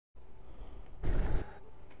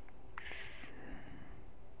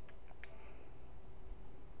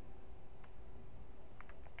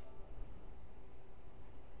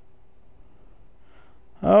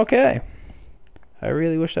Okay. I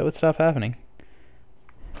really wish that would stop happening.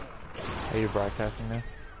 Are you broadcasting now?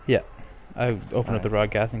 Yeah. I opened up the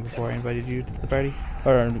Alright. broadcasting before I invited you to the party.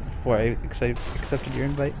 Or before I accepted your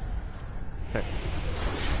invite. Okay.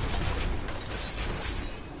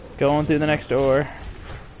 Going through the next door.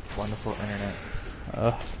 Wonderful internet.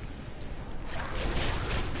 I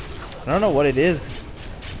don't know what it is.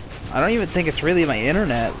 I don't even think it's really my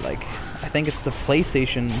internet. Like, I think it's the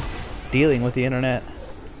PlayStation dealing with the internet.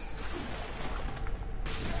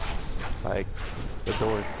 Like, the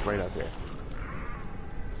door's right up here.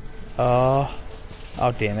 Oh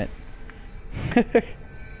damn it.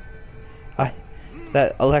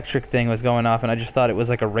 That electric thing was going off and I just thought it was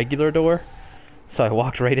like a regular door. So I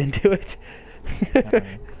walked right into it.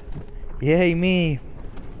 Yay me.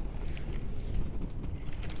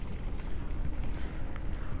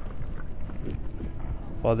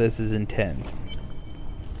 Well, this is intense.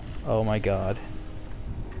 Oh my god.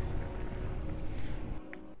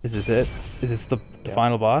 Is this it? Is this the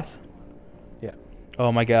final boss? Yeah.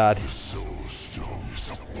 Oh my god. The yellowstone is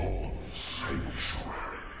a born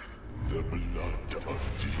sanctuary. The blood of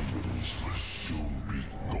demons will soon be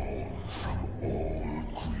gone from all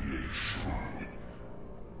creation.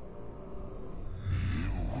 You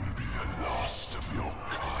will be the last of your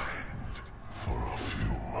kind for a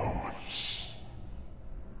few moments.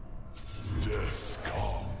 Death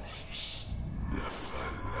comes,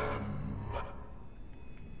 Nephilim.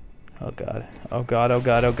 Oh god. Oh god, oh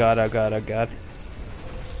god, oh god, oh god, oh god.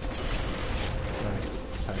 Alright.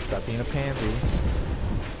 Time to stop being a pansy.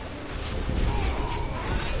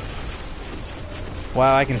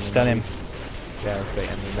 Wow, I can stun him. Yeah, okay,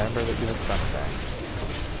 and remember that you have stun attack.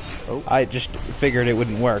 Oh. I just figured it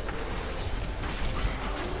wouldn't work.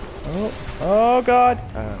 Oh god.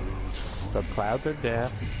 The clouds are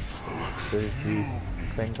death. There's these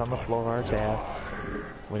things on the floor are death.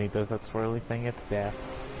 When he does that swirly thing, it's death.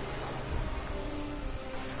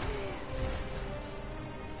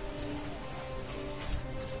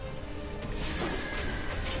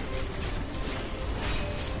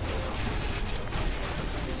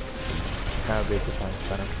 That would be a good time to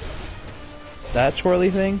stun him. That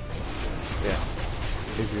swirly thing? Yeah.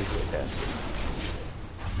 It's usually death.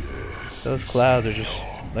 Those clouds are just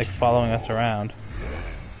like following us around.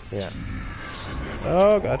 Yeah.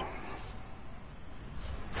 Oh god.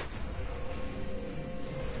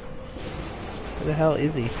 Where the hell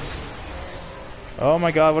is he? Oh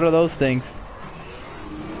my god, what are those things?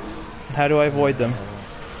 How do I avoid them?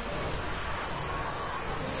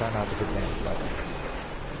 Try not to get damaged by them.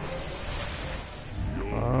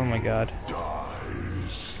 Oh my god.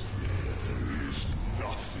 Dies. There is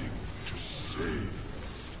nothing to save.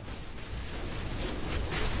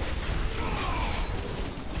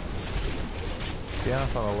 To be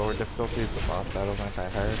honest, on the lower difficulties, the boss battles aren't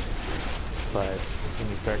that hard. But when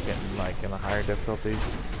you start getting like in the higher difficulties,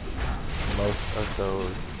 most of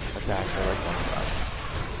those attacks are like one shot.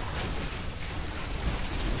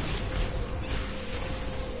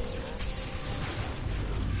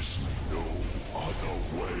 There is no other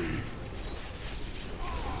way.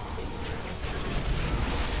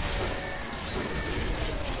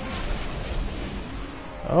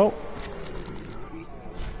 Oh.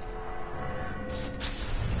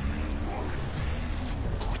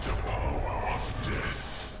 The power of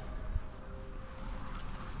death.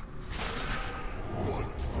 But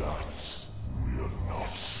that will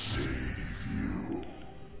not save you.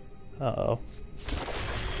 Uh-oh.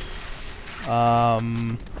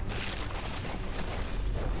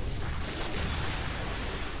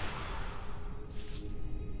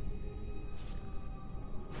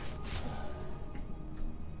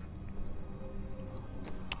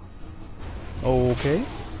 Okay.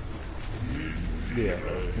 Yeah,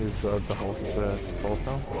 is the whole soul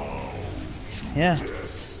stone? Yeah.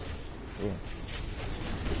 Yeah.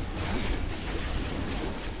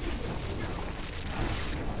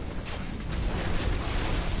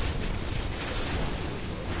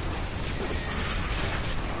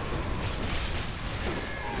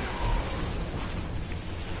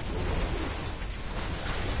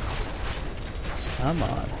 Come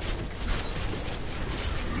on.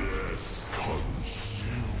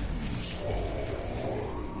 Consumes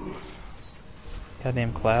all.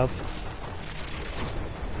 Goddamn clouds.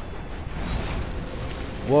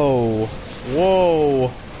 Whoa. Whoa.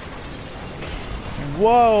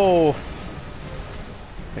 Whoa.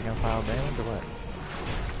 Taking a pile of damage or what?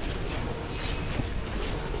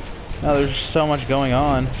 Now there's so much going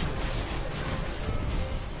on.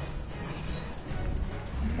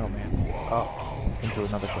 Oh man. Oh, into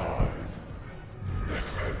another cloud.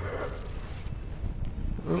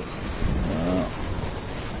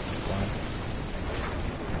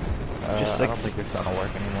 Just I like don't think your sun will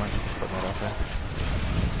work anymore. Just putting that out there.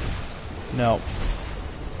 no.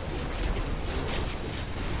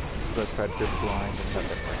 So I tried this blind and that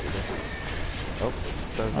didn't work either. Oh,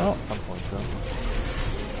 it does Oh. at some point though.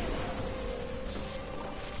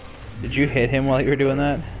 Did you hit him while you were doing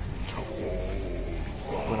that?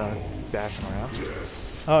 When I was dashing around.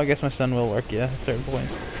 Oh, I guess my stun will work, yeah, at a certain point.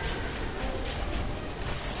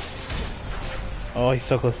 Oh, he's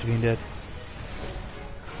so close to being dead.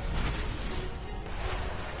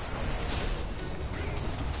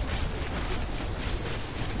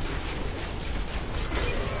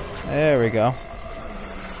 There we go.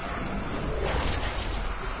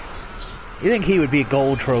 You think he would be a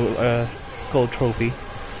gold trophy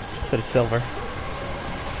instead of silver?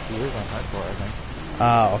 He is on hardcore, I think.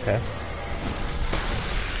 Ah, okay.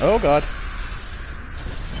 Oh god.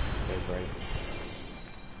 Okay,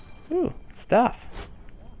 great. Ooh, stuff.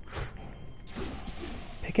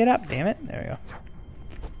 Pick it up, damn it. There we go.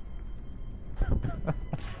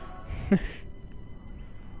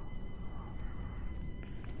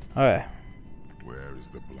 Alright. Where is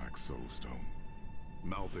the Black Soul Stone?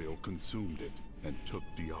 Malthael consumed it and took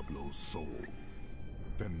Diablo's soul.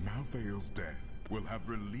 Then Malthael's death will have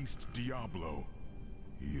released Diablo.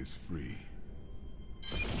 He is free.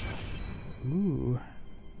 Ooh.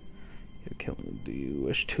 Do you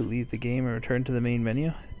wish to leave the game or return to the main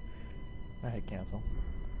menu? I hit cancel.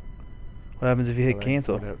 What happens if you hit So then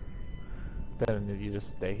cancel? Then you just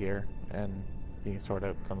stay here and you can sort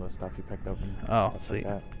out some of the stuff you picked up and Oh, stuff sweet.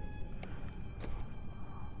 like that.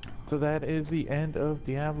 So that is the end of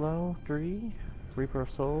Diablo 3, Reaper of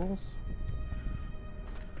Souls.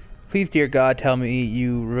 Please, dear God, tell me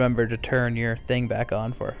you remember to turn your thing back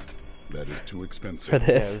on for That is too expensive.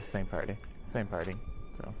 for Yeah, it was this. the same party. Same party.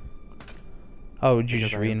 So Oh, did you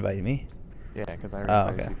because just I- re-invite me? yeah, because I Oh,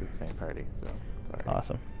 invited okay. you to the same party. So sorry.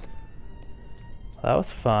 Awesome. That was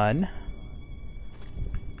fun.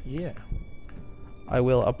 Yeah. I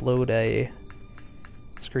will upload a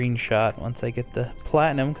screenshot once I get the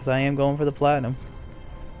platinum, because I am going for the platinum.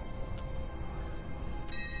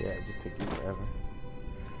 Yeah, it just take you forever.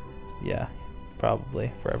 Yeah,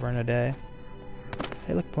 probably forever and a day.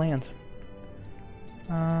 Hey, look, plans.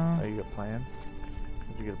 Oh, you got plans?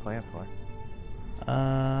 What'd you get a plan for?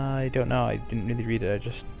 I don't know. I didn't really read it. I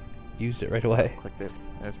just used it right away. Clicked it.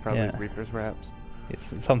 It's probably Yeah. Reaper's Wraps. It's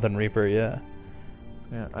something Reaper, yeah.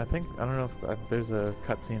 Yeah, I don't know if there's a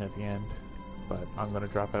cutscene at the end, but I'm gonna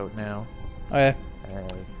drop out now Okay.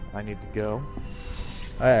 as I need to go.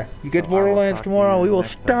 Alright. You get So I will Borderlands talk to tomorrow. you We will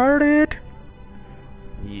next time. start it.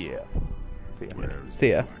 Yeah. See ya. Where is See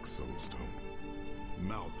ya. the Black Soul Stone?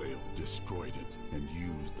 Malthael destroyed it and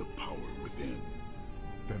used the power within.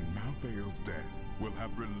 Then Malthael's death will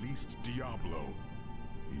have released Diablo.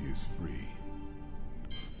 He is free.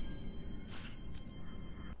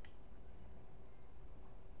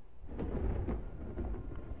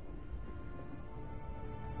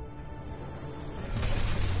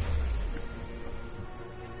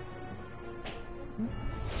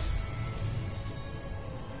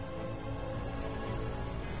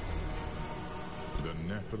 The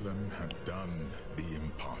Nephilim had done the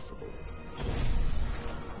impossible.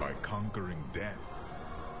 By conquering death,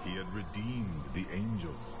 he had redeemed the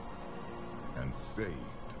angels and saved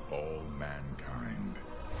all mankind.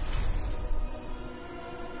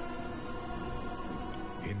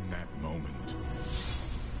 In that moment,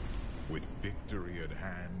 with victory at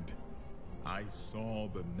hand, I saw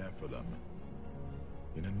the Nephilim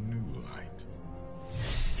in a new light.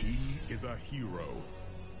 He is a hero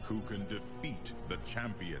who can defeat the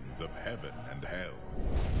champions of heaven and hell,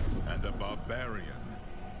 and a barbarian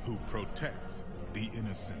who protects the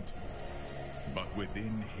innocent. But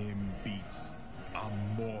within him beats a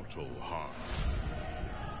mortal heart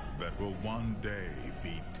that will one day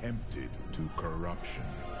be tempted to corruption.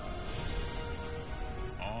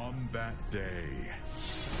 On that day,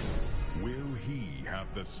 will he have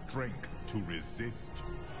the strength to resist?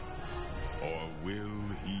 Or will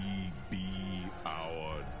he be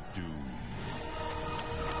our doom?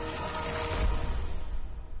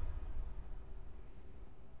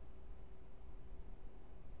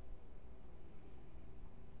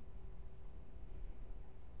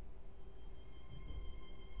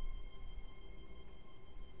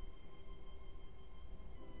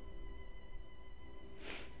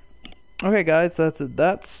 Okay, guys,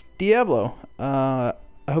 that's Diablo. I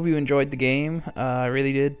hope you enjoyed the game. I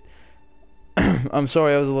really did. I'm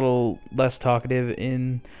sorry I was a little less talkative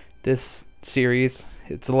in this series.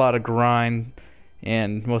 It's a lot of grind,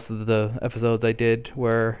 and most of the episodes I did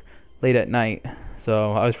were late at night,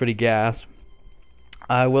 so I was pretty gassed.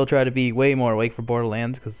 I will try to be way more awake for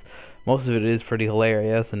Borderlands because most of it is pretty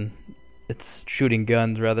hilarious and it's shooting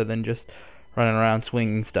guns rather than just running around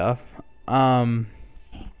swinging stuff. Um,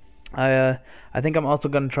 I uh, I think I'm also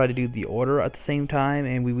gonna try to do The Order at the same time,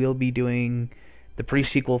 and we will be doing the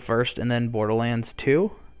pre-sequel first and then Borderlands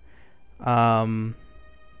 2. Um,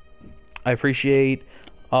 I appreciate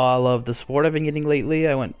all of the support I've been getting lately.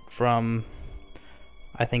 I went from,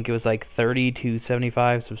 I think it was like 30 to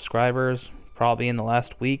 75 subscribers probably in the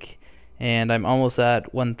last week, and I'm almost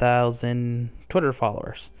at 1,000 Twitter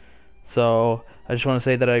followers. So I just want to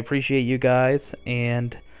say that I appreciate you guys,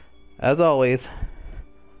 and as always,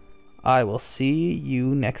 I will see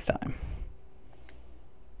you next time.